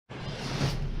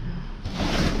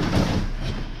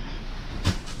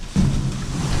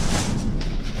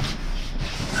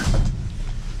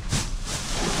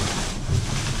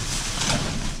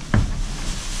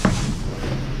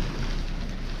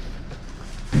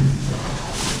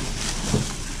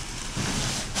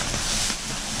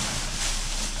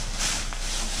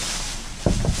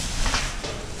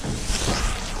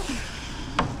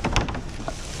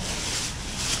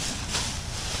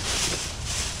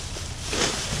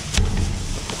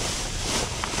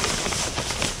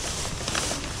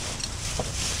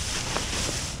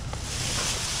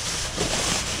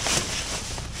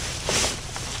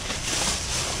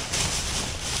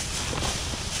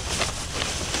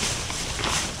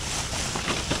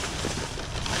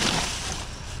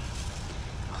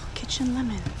peach and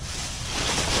lemon.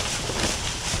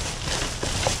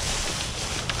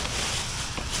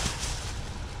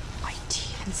 White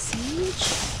tea and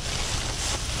sage.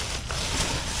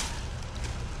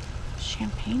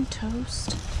 Champagne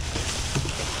toast.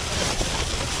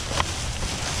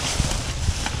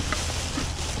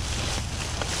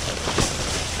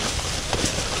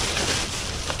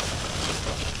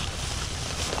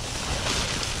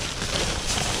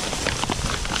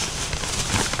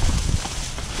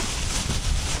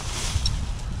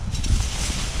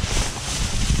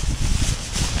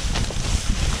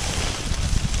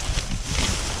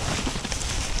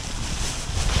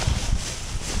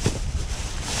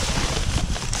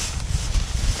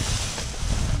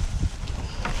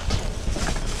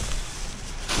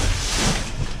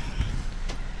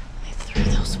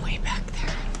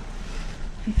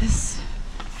 And this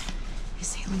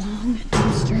is a long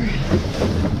dumpster.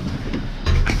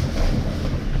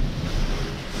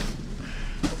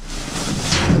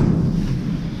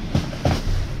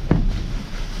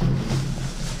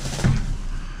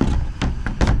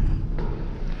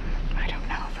 I don't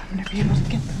know if I'm going to be able to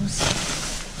get those.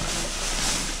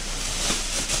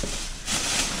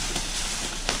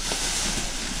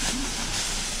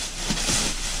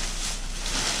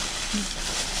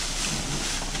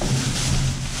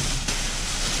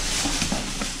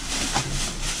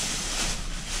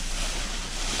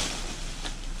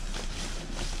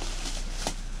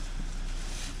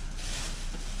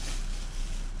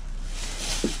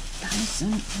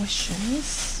 Thousand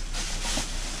wishes.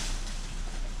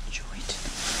 Joy to the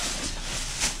world.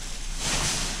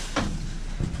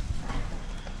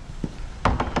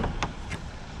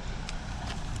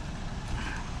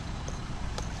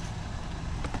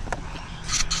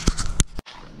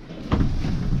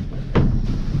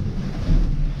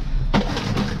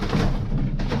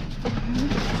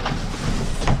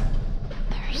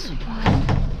 There's one.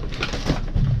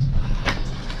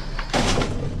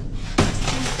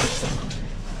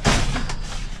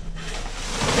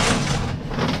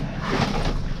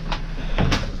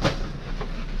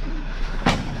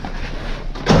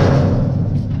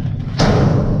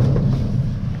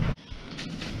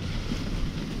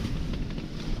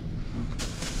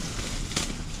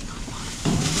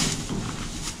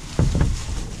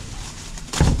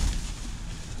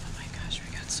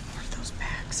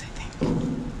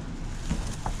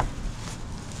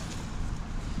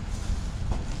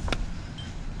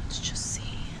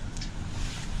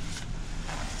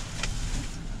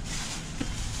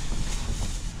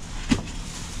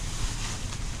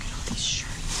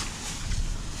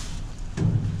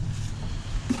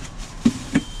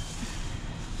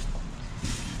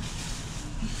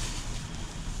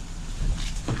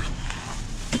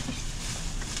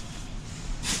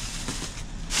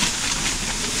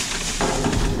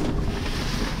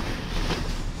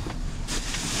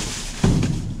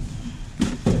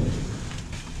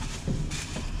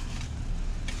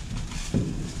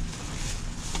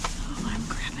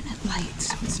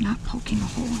 So it's not poking a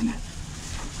hole in it.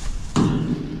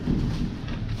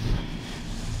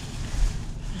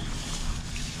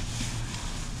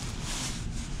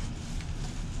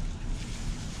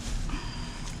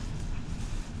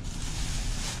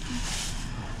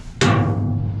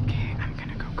 Okay, I'm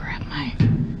gonna go grab my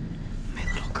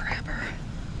little grabber.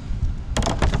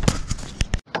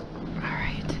 All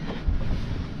right,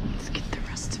 let's get the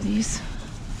rest of these.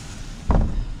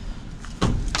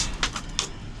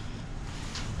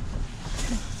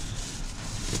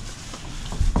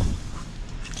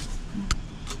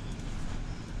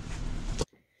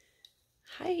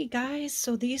 Hi guys,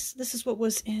 so this is what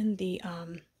was in the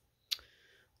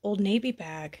Old Navy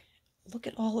bag. Look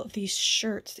at all of these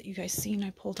shirts that you guys seen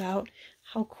I pulled out.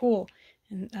 How cool.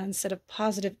 And instead of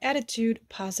positive attitude,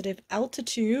 positive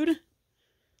altitude.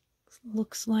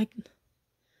 Looks like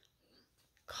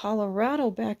Colorado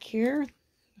back here.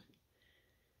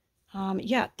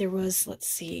 Yeah, there was, let's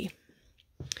see,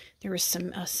 there was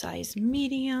some size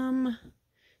medium,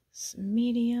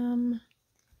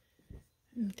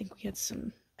 I think we had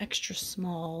some extra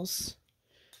smalls,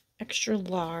 extra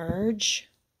large,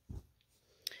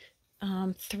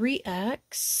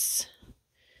 3X,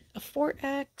 a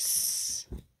 4X,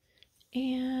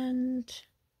 and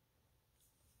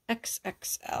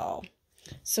XXL.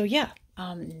 So yeah,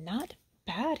 not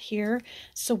bad here.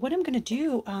 So what I'm going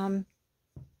to do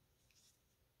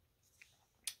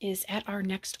is at our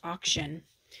next auction,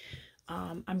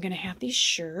 I'm going to have these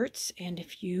shirts, and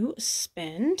if you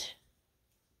spend...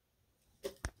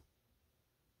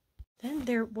 Then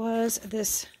there was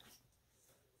this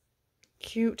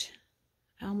cute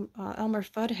Elmer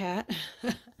Fudd hat.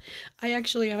 I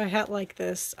actually have a hat like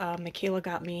this. Michaela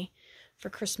got me for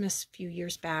Christmas a few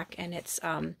years back, and it's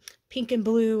pink and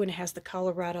blue, and it has the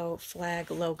Colorado flag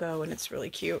logo, and it's really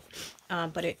cute.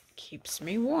 But it keeps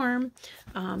me warm.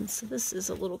 So this is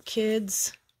a little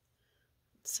kid's.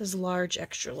 It says large,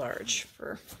 extra large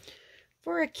for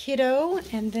a kiddo.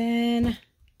 And then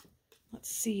let's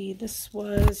see, this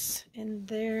was in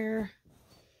there.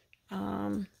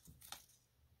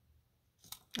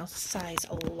 A size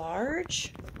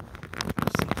large.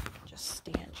 Just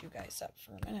stand you guys up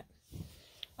for a minute.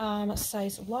 A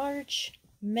size large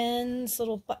men's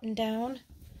little button down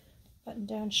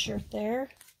shirt there.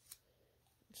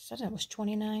 It said it was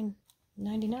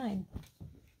 $29.99.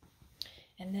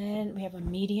 And then we have a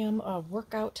medium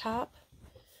workout top.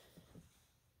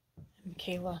 And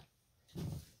Kayla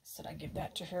said I give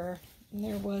that to her. And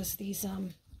there was these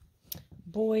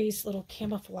boys little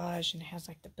camouflage, and it has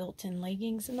like the built-in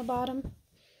leggings in the bottom.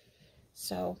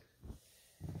 So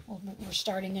we're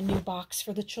starting a new box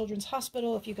for the Children's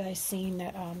Hospital. If you guys seen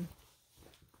that, I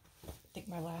think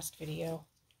my last video,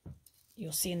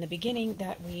 you'll see in the beginning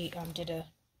that we did a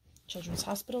Children's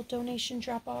Hospital donation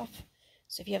drop-off.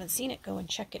 So if you haven't seen it, go and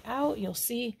check it out. You'll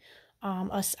see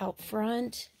us out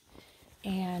front,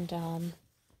 and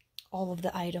all of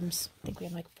the items. I think we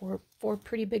have like four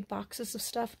pretty big boxes of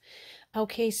stuff.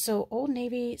 Okay, so Old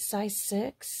Navy size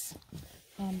 6,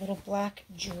 little black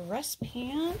dress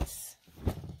pants,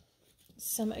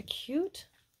 some cute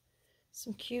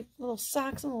little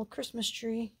socks, a little Christmas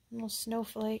tree, a little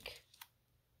snowflake,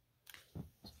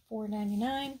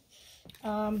 $4.99.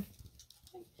 I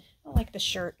like the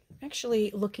shirt. I'm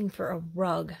actually looking for a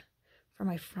rug for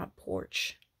my front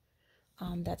porch.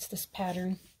 That's this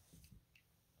pattern.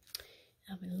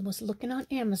 I was looking on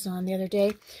Amazon the other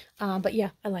day, but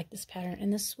yeah, I like this pattern.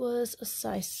 And this was a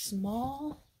size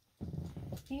small,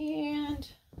 and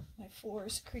my floor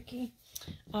is creaky.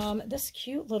 This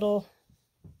cute little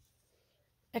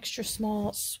extra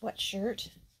small sweatshirt,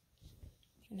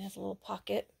 and has a little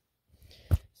pocket.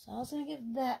 So I was gonna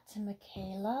give that to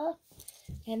Michaela.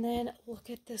 And then look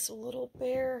at this little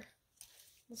bear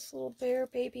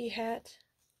baby hat.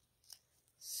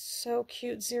 So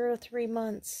cute, 0 to 3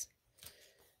 months.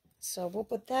 So we'll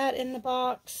put that in the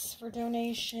box for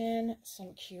donation.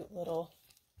 Some cute little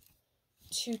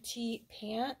tutti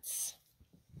pants.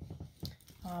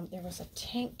 There was a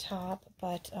tank top,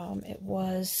 but it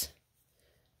was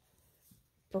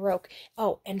Baroque.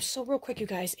 Oh, and so real quick, you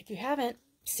guys, if you haven't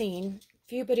seen a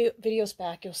few videos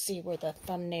back, you'll see where the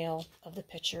thumbnail of the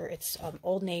picture, it's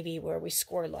Old Navy, where we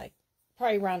scored like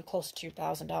probably around close to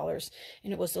 $2,000,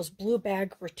 and it was those blue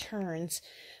bag returns.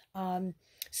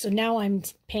 So now I'm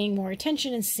paying more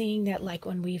attention and seeing that, like,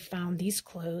 when we found these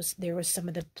clothes, there was some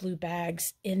of the blue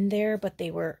bags in there, but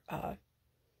they were,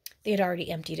 they had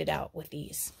already emptied it out with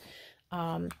these.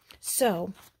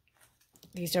 So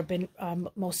these have been,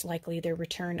 most likely they're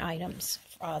return items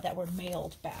that were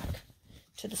mailed back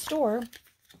to the store.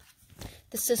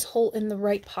 This says hole in the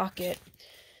right pocket.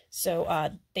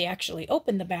 So they actually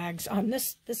opened the bags on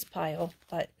this pile,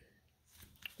 but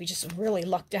we just really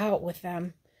lucked out with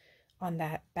them on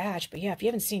that batch. But yeah, if you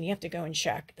haven't seen, you have to go and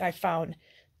check. I found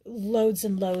loads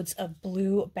and loads of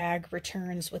blue bag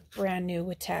returns with brand new,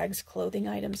 with tags, clothing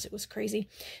items. It was crazy.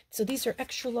 So these are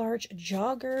extra large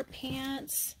jogger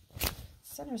pants.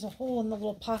 So there's a hole in the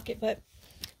little pocket, but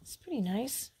it's pretty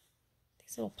nice.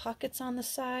 These little pockets on the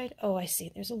side. Oh, I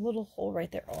see. There's a little hole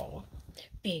right there. Oh,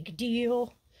 big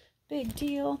deal. Big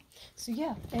deal. So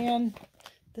yeah, and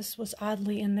this was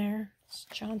oddly in there. It's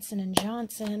Johnson &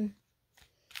 Johnson.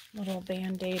 Little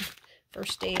Band-Aid,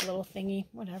 first aid little thingy,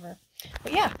 whatever.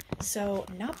 But yeah, so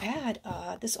not bad.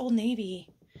 This Old Navy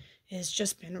has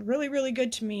just been really, really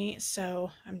good to me.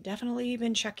 So I'm definitely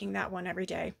been checking that one every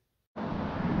day. I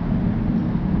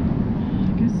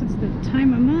guess it's the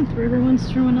time of month where everyone's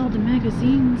throwing all the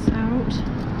magazines out.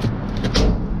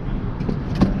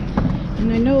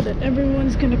 And I know that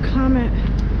everyone's going to comment,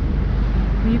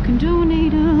 well, you can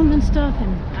donate them and stuff,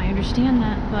 and I understand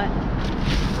that, but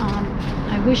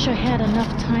I wish I had enough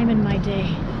time in my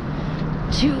day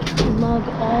to lug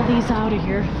all these out of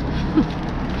here.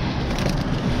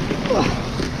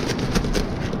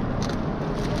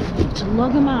 To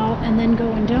lug them out and then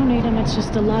go and donate them, it's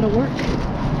just a lot of work.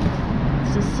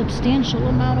 It's a substantial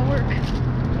amount of work.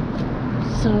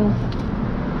 So,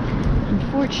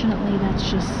 unfortunately, that's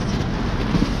just...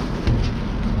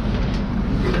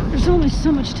 There's only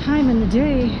so much time in the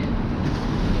day.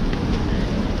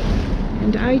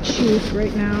 And I choose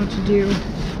right now to do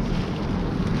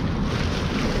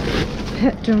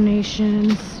pet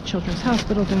donations, Children's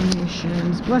Hospital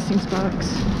donations, blessings box.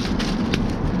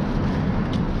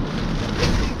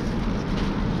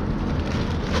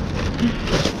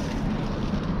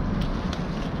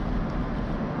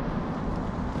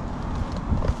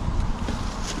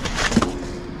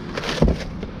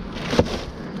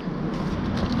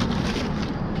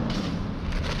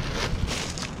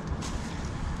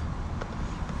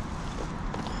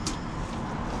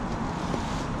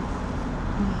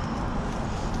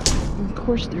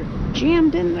 course, they're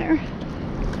jammed in there.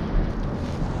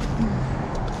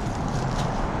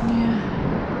 Yeah.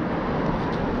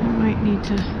 I might need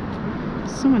to...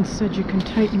 Someone said you can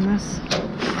tighten this.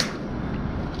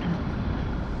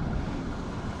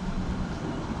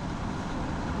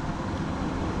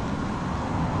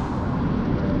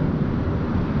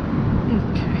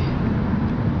 Okay.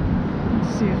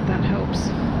 Let's see if that helps.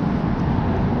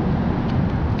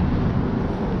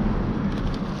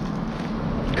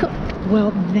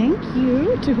 Well, thank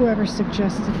you to whoever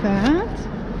suggested that.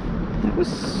 That was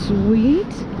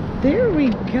sweet. There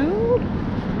we go.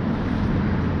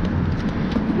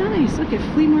 Nice. Look at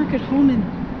Flea Market Home and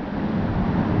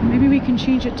maybe we can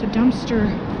change it to Dumpster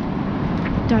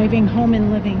Diving Home and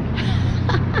Living.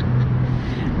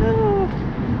 Oh.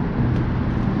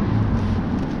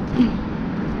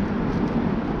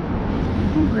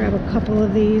 I'll grab a couple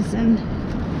of these and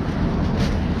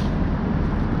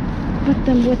put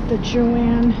them with the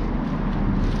Joanne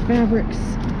Fabrics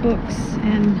books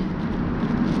and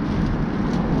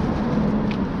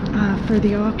for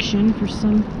the auction for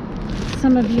some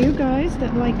of you guys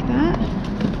that like that.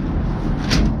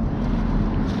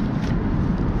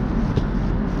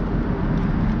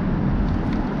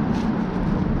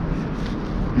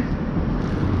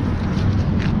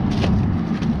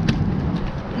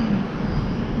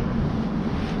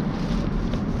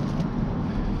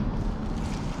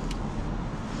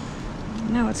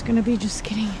 Now it's going to be just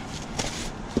getting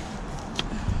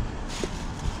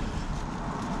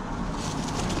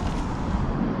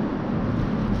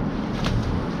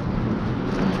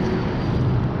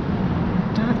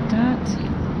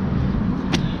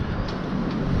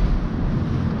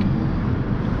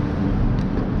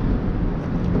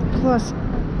plus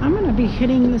I'm going to be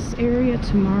hitting this area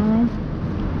tomorrow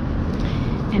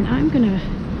and I'm going to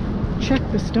check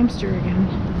this dumpster again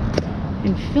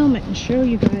and film it and show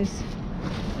you guys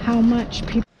how much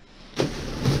people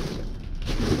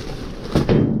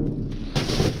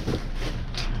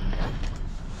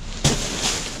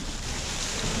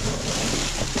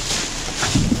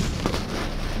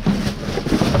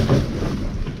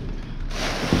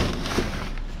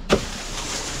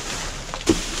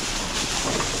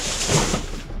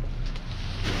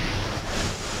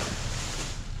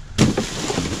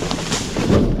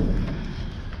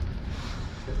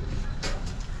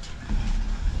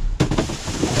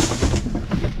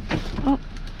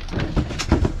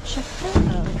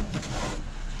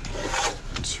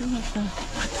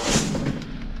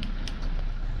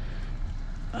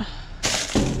let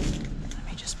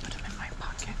me just put them in my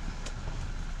pocket.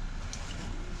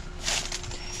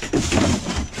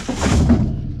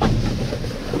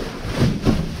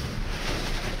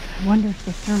 I wonder if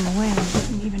they threw them away and I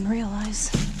didn't even realize.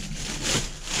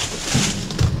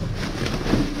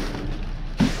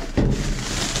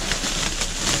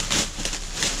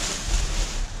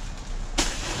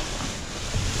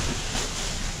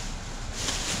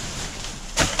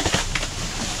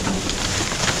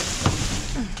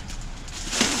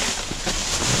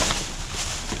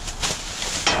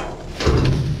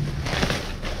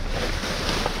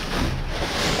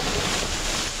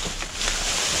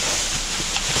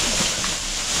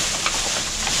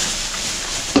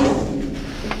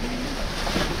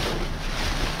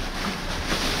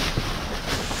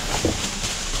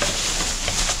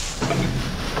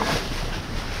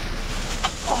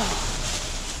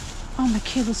 Oh,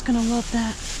 Michaela's gonna love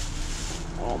that.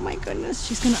 Oh my goodness,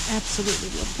 she's gonna absolutely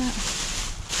love that.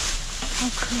 How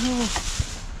cool.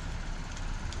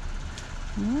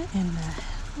 What in the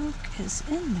heck is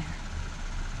in there?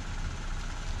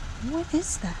 What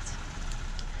is that?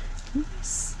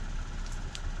 Oops.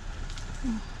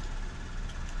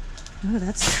 Oh,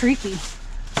 that's creepy.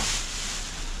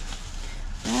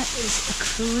 That is a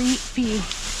creepy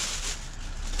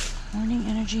Morning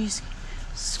Energies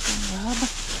scrub.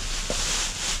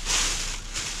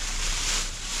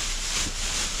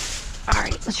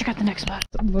 Alright, let's check out the next spot.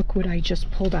 Look what I just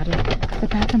pulled out of the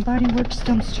Bath & Body Works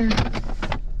dumpster.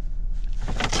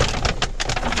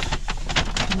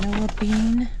 Vanilla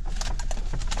bean.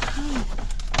 Oh,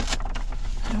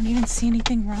 I don't even see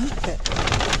anything wrong with it.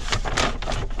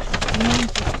 And we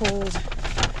pulled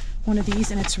one of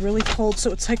these and it's really cold,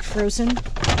 so it's like frozen.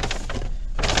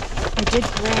 I did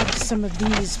grab some of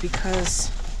these because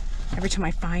every time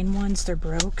I find ones, they're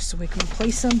broke, so we can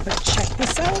replace them. But check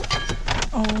this out.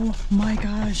 Oh my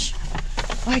gosh.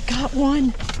 I got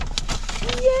one.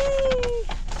 Yay!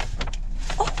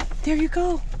 Oh, there you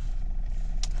go.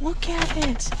 Look at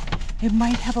it. It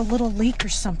might have a little leak or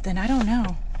something. I don't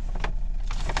know.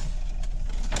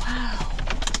 Wow.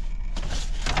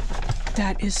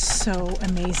 That is so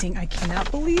amazing. I cannot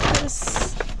believe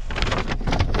this.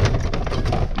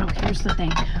 here's the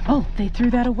thing. Oh, they threw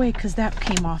that away because that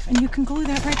came off. And you can glue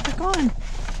that right back on.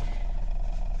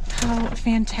 How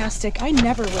fantastic. I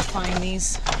never would find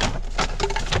these.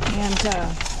 And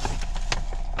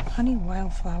honey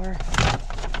wildflower.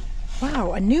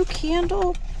 Wow, a new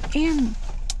candle and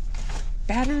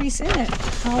batteries in it.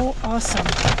 How awesome.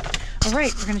 All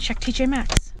right, we're going to check TJ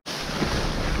Maxx.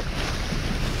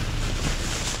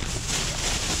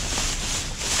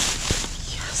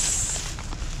 Yes.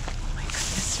 Oh my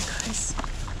goodness, you guys.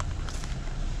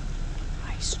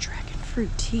 Nice dragon fruit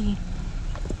tea.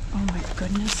 Oh my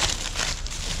goodness.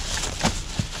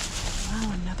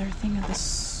 Wow, another thing of the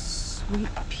sweet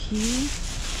pea.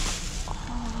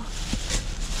 Oh.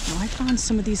 Now, I found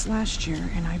some of these last year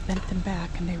and I bent them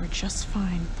back and they were just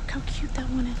fine. Look how cute that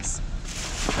one is.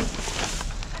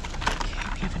 Okay,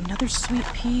 we have another sweet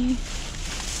pea.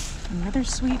 Another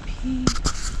sweet pea.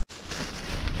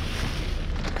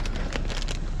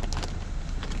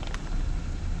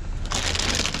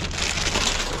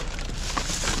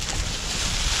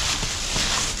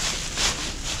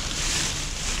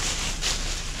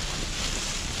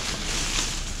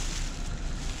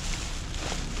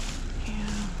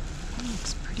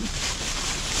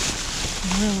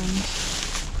 Ruined.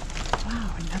 Wow,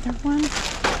 another one.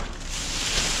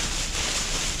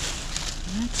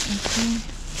 That's empty.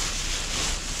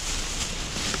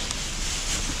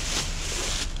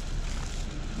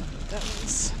 That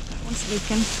one's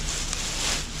leaking.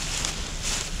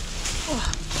 Oh,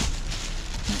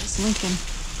 that was leaking.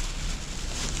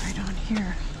 Right on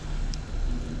here.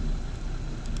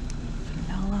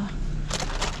 Vanilla.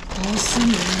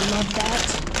 Awesome. I love that.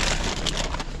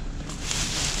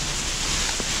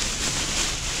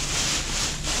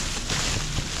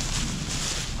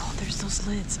 Those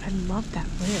lids. I love that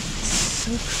lid. It's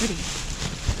so pretty.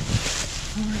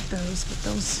 More of those, but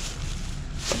those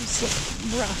look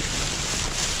rough.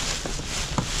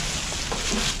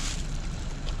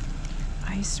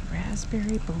 Ice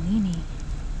raspberry Bellini.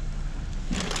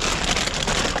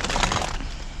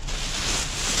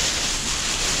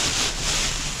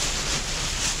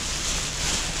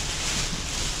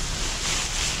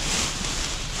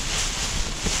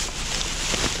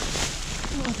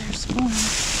 Oh, there's more.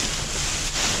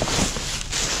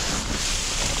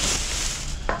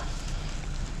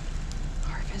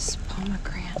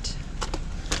 Pomegranate.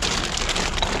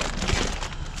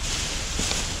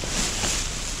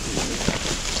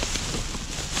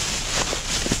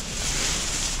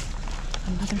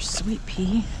 Another sweet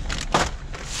pea.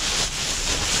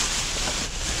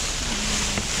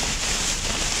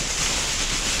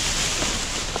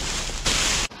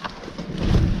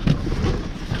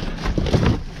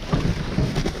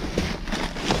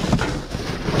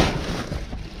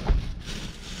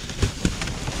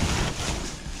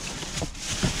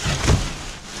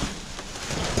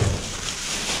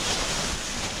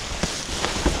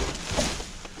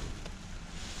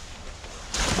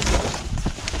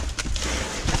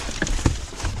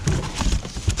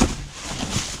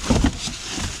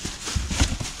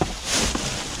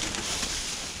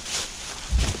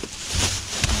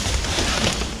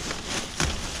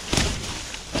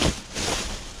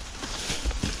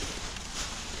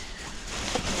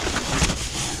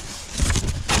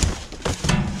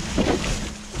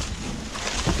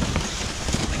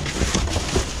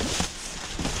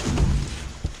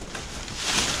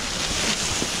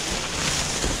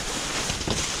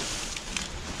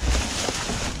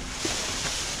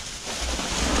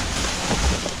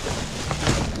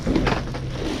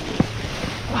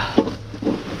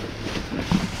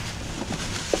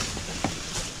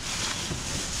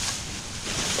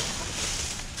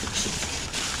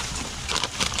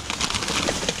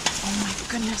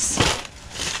 Goodness,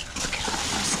 look at all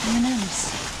those M&Ms.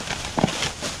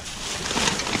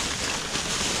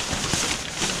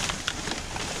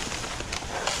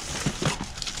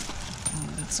 Oh,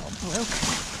 that's all broke.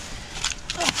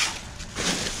 Oh.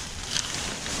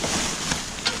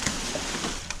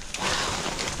 Wow.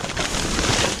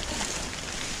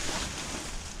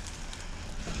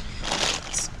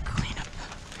 Let's clean up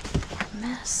our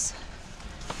mess.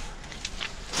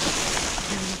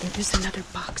 There is another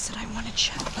box that I want to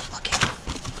check, but look at it.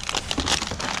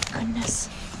 Oh, goodness.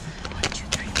 1, 2,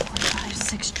 3, 4, 5,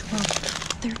 6, 12,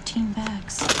 13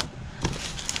 bags.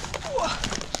 Whoa.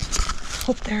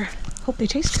 Hope they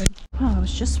taste good. Oh, I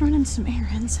was just running some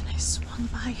errands and I swung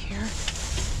by here.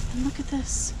 And look at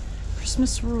this.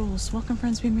 Christmas rules. Welcome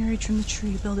friends, be merry, trim the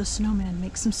tree, build a snowman,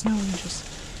 make some snow angels.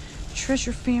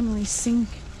 Treasure family, sing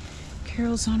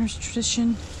carols, honors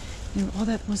tradition. You know, all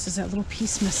that was is that little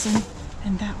piece missing.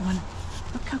 And that one.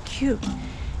 Look how cute.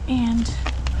 And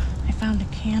I found a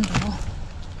candle.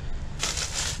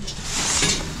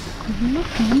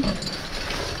 looking.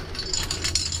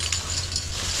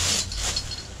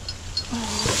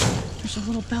 Oh, there's a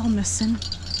little bell missing.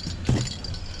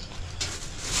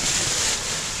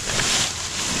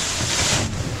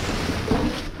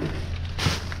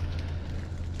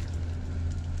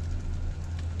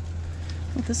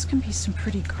 Well, this can be some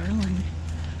pretty garland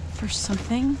for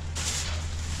something.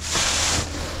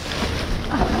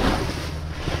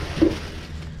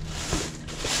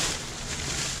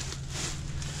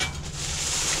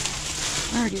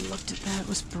 I already looked at that. It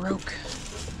was broke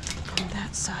on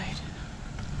that side.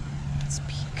 Let's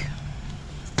peek.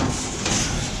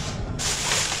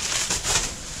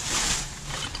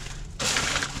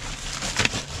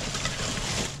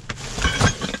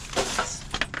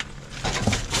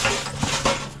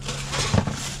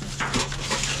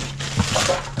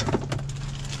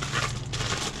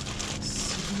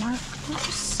 Some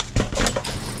markers.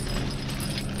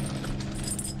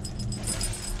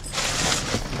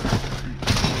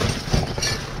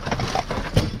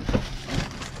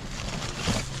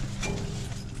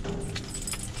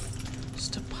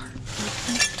 Just a part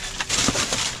broken.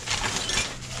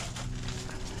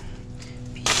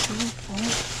 Beautiful.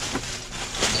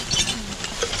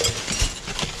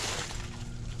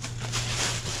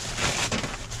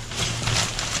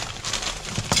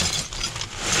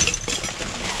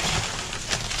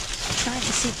 Trying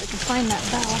to see if I can find that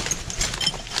bell.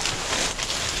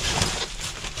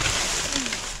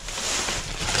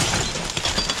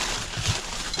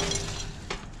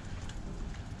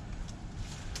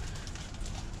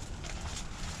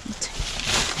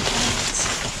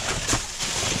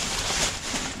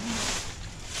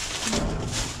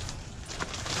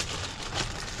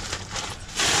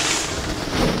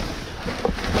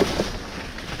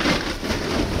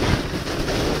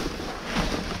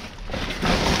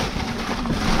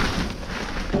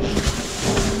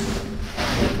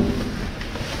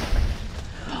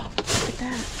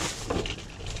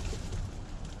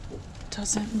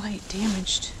 Doesn't light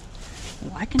damaged.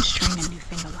 Oh, I can string a new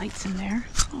thing of lights in there.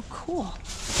 Oh, cool.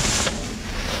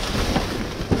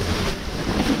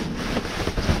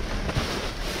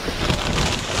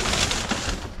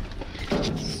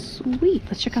 Sweet.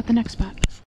 Let's check out the next spot.